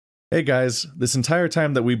Hey guys, this entire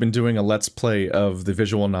time that we've been doing a Let's Play of the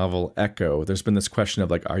visual novel Echo, there's been this question of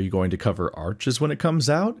like, are you going to cover Arches when it comes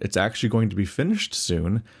out? It's actually going to be finished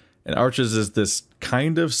soon. And Arches is this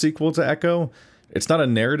kind of sequel to Echo. It's not a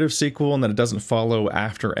narrative sequel in that it doesn't follow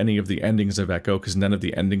after any of the endings of Echo, because none of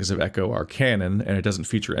the endings of Echo are canon, and it doesn't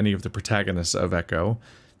feature any of the protagonists of Echo.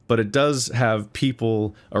 But it does have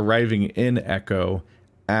people arriving in Echo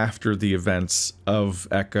after the events of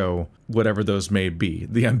Echo, whatever those may be.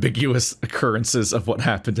 The ambiguous occurrences of what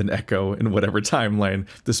happened in Echo in whatever timeline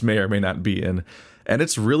this may or may not be in. And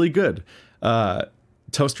it's really good.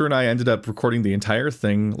 Toaster and I ended up recording the entire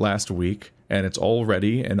thing last week, and it's all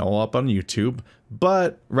ready and all up on YouTube.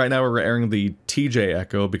 But right now we're airing the TJ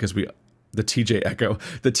Echo because the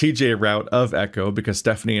TJ route of Echo, because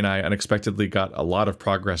Stephanie and I unexpectedly got a lot of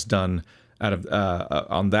progress done out of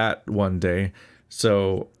on that one day.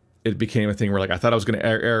 So it became a thing where, like, I thought I was going to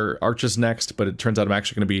air Arches next, but it turns out I'm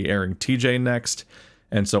actually going to be airing TJ next.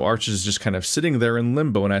 And so Arches is just kind of sitting there in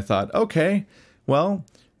limbo, and I thought, okay, well,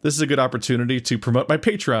 this is a good opportunity to promote my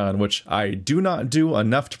Patreon, which I do not do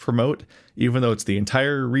enough to promote, even though it's the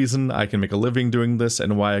entire reason I can make a living doing this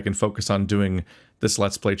and why I can focus on doing this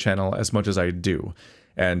Let's Play channel as much as I do.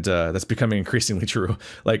 And that's becoming increasingly true.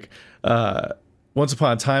 Like, once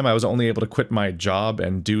upon a time, I was only able to quit my job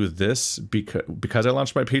and do this because I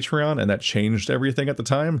launched my Patreon, and that changed everything at the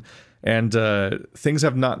time. And things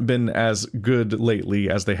have not been as good lately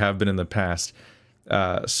as they have been in the past.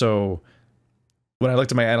 So when I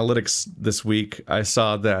looked at my analytics this week, I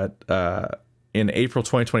saw that in April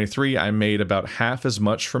 2023, I made about half as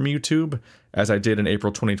much from YouTube as I did in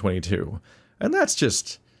April 2022. And that's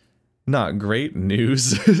just not great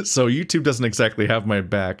news. So YouTube doesn't exactly have my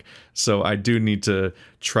back, so I do need to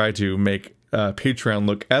try to make Patreon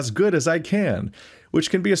look as good as I can, which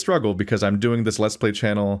can be a struggle because I'm doing this Let's Play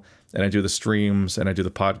channel, and I do the streams, and I do the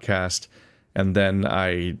podcast, and then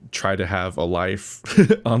I try to have a life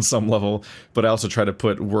on some level, but I also try to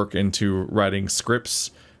put work into writing scripts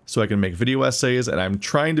so I can make video essays, and I'm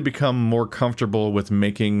trying to become more comfortable with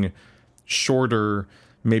making shorter,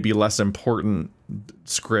 maybe less important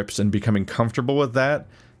scripts and becoming comfortable with that,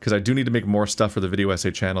 because I do need to make more stuff for the video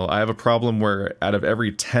essay channel. I have a problem where out of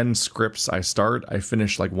every 10 scripts I start, I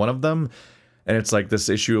finish like one of them, and it's like this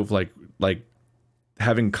issue of like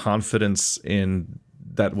having confidence in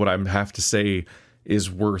that what I have to say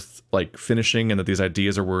is worth like finishing, and that these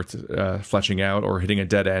ideas are worth fleshing out, or hitting a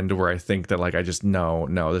dead end where I think that like I just no,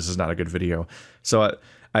 this is not a good video. So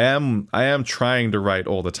I am trying to write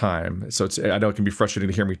all the time, so I know it can be frustrating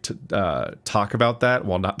to hear me talk about that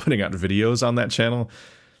while not putting out videos on that channel.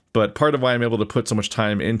 But part of why I'm able to put so much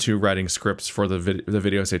time into writing scripts for the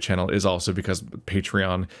video essay channel is also because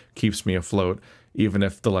Patreon keeps me afloat, even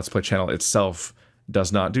if the Let's Play channel itself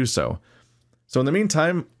does not do so. So in the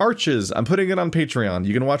meantime, Arches, I'm putting it on Patreon.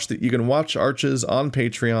 You can watch Arches on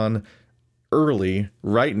Patreon early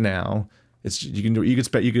right now.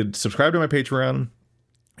 You could subscribe to my Patreon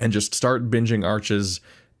and just start binging Arches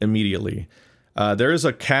immediately. There is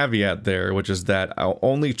a caveat there, which is that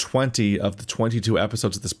only 20 of the 22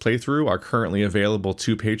 episodes of this playthrough are currently available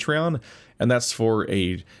to Patreon, and that's for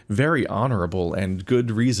a very honorable and good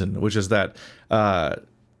reason, which is that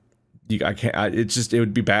it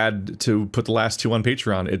would be bad to put the last two on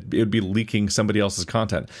Patreon. It would be leaking somebody else's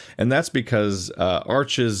content, and that's because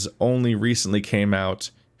Arches only recently came out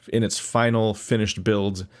in its final finished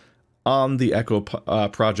build on the Echo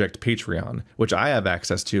Project Patreon, which I have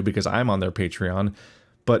access to because I'm on their Patreon.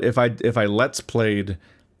 But if I Let's Played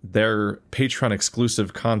their Patreon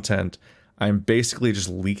exclusive content, I'm basically just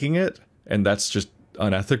leaking it, and that's just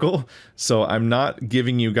unethical. So I'm not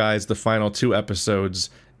giving you guys the final 2 episodes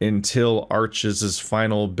until Arches'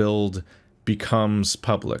 final build becomes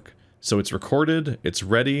public. So it's recorded, it's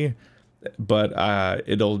ready, but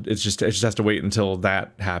it just has to wait until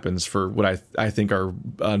that happens for what I think are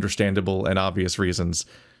understandable and obvious reasons.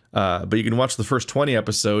 But you can watch the first 20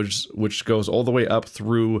 episodes, which goes all the way up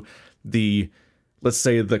through let's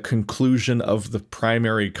say the conclusion of the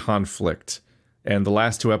primary conflict, and the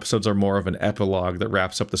last 2 episodes are more of an epilogue that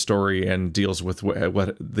wraps up the story and deals with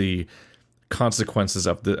what the consequences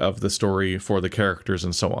of the story for the characters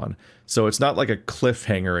and so on. So it's not like a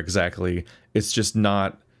cliffhanger exactly. It's just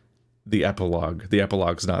not the epilogue. The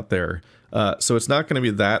epilogue's not there. So it's not going to be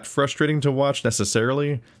that frustrating to watch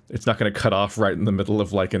necessarily. It's not going to cut off right in the middle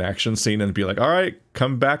of like an action scene and be like, all right,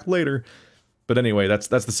 come back later. But anyway, that's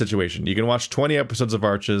the situation. You can watch 20 episodes of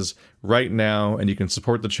Arches right now, and you can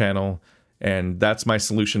support the channel. And that's my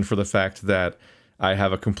solution for the fact that I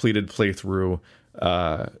have a completed playthrough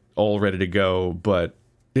all ready to go, but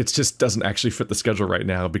it just doesn't actually fit the schedule right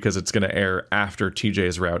now because it's going to air after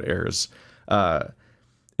TJ's route airs.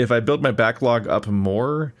 If I build my backlog up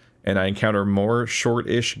more and I encounter more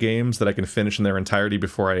short-ish games that I can finish in their entirety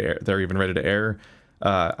before they're even ready to air,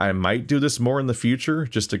 I might do this more in the future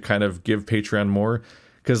just to kind of give Patreon more.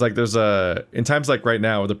 Because like there's in times like right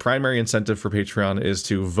now, the primary incentive for Patreon is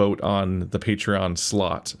to vote on the Patreon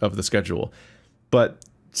slot of the schedule. But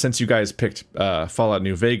since you guys picked Fallout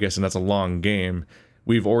New Vegas, and that's a long game,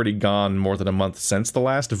 we've already gone more than a month since the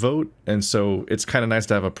last vote. And so it's kind of nice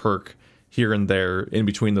to have a perk here and there in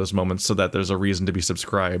between those moments so that there's a reason to be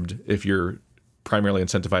subscribed if you're primarily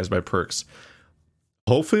incentivized by perks.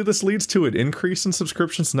 Hopefully this leads to an increase in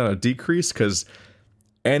subscriptions, not a decrease, because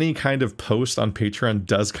any kind of post on Patreon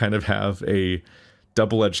does kind of have a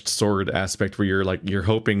double-edged sword aspect where you're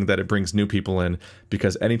hoping that it brings new people in,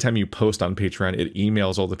 because anytime you post on Patreon, it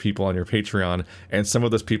emails all the people on your Patreon, and some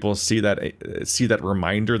of those people see that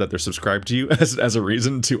reminder that they're subscribed to you as a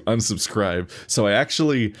reason to unsubscribe. So I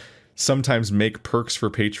actually sometimes make perks for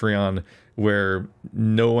Patreon where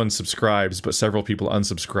no one subscribes, but several people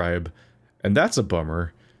unsubscribe, and that's a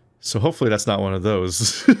bummer. So hopefully that's not one of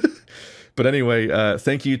those. But anyway,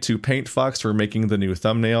 thank you to Paint Fox for making the new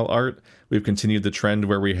thumbnail art. We've continued the trend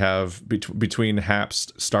where we have, between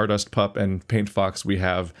Haps, Stardust Pup, and Paint Fox, we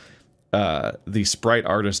have the sprite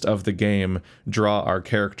artist of the game draw our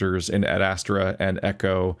characters in Ad Astra and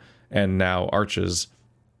Echo, and now Arches.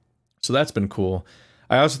 So that's been cool.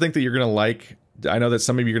 I also think that you're going to like... I know that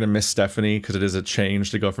some of you are going to miss Stephanie because it is a change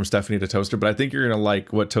to go from Stephanie to Toaster, but I think you're going to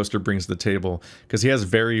like what Toaster brings to the table because he has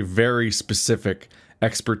very, very specific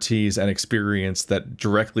expertise and experience that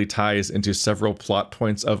directly ties into several plot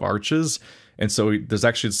points of Arches. And so there's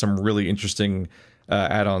actually some really interesting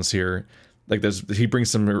add-ons here. Like he brings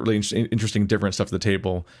some really interesting different stuff to the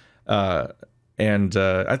table. And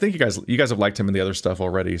I think you guys have liked him in the other stuff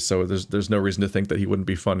already, so there's no reason to think that he wouldn't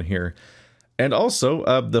be fun here. And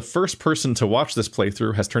also, the first person to watch this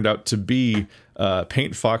playthrough has turned out to be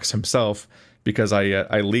Paint Fox himself, because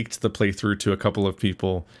I leaked the playthrough to a couple of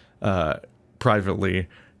people privately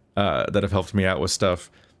that have helped me out with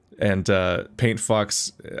stuff. And Paint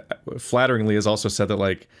Fox flatteringly has also said that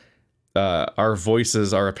like our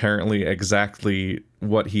voices are apparently exactly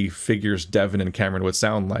what he figures Devin and Cameron would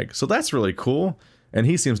sound like. So that's really cool. And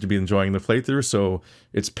he seems to be enjoying the playthrough, so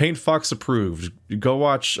it's Paint Fox approved. Go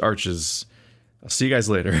watch Arches. I'll see you guys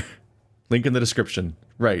later. Link in the description.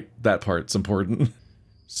 Right, that part's important.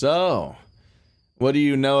 So, what do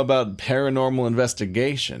you know about paranormal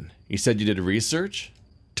investigation? You said you did research?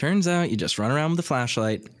 Turns out you just run around with a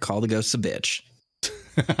flashlight, call the ghosts a bitch.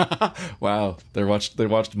 Wow, they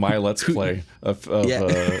watched my Let's Play of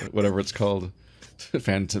whatever it's called.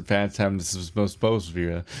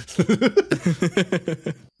 Phantasmophobia.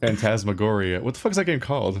 Phantasmagoria. What the fuck is that game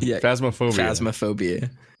called? Yeah, Phasmophobia. Phasmophobia.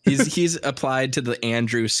 He's applied to the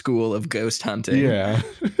Andrew School of Ghost Hunting. Yeah.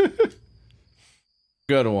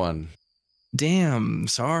 Good one. Damn,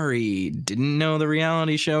 sorry. Didn't know the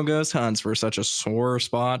reality show Ghost Hunts were such a sore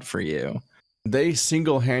spot for you. They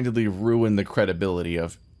single-handedly ruin the credibility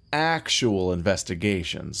of actual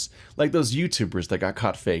investigations, like those YouTubers that got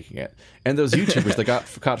caught faking it, and those YouTubers that got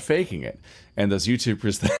caught faking it, and those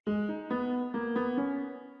YouTubers that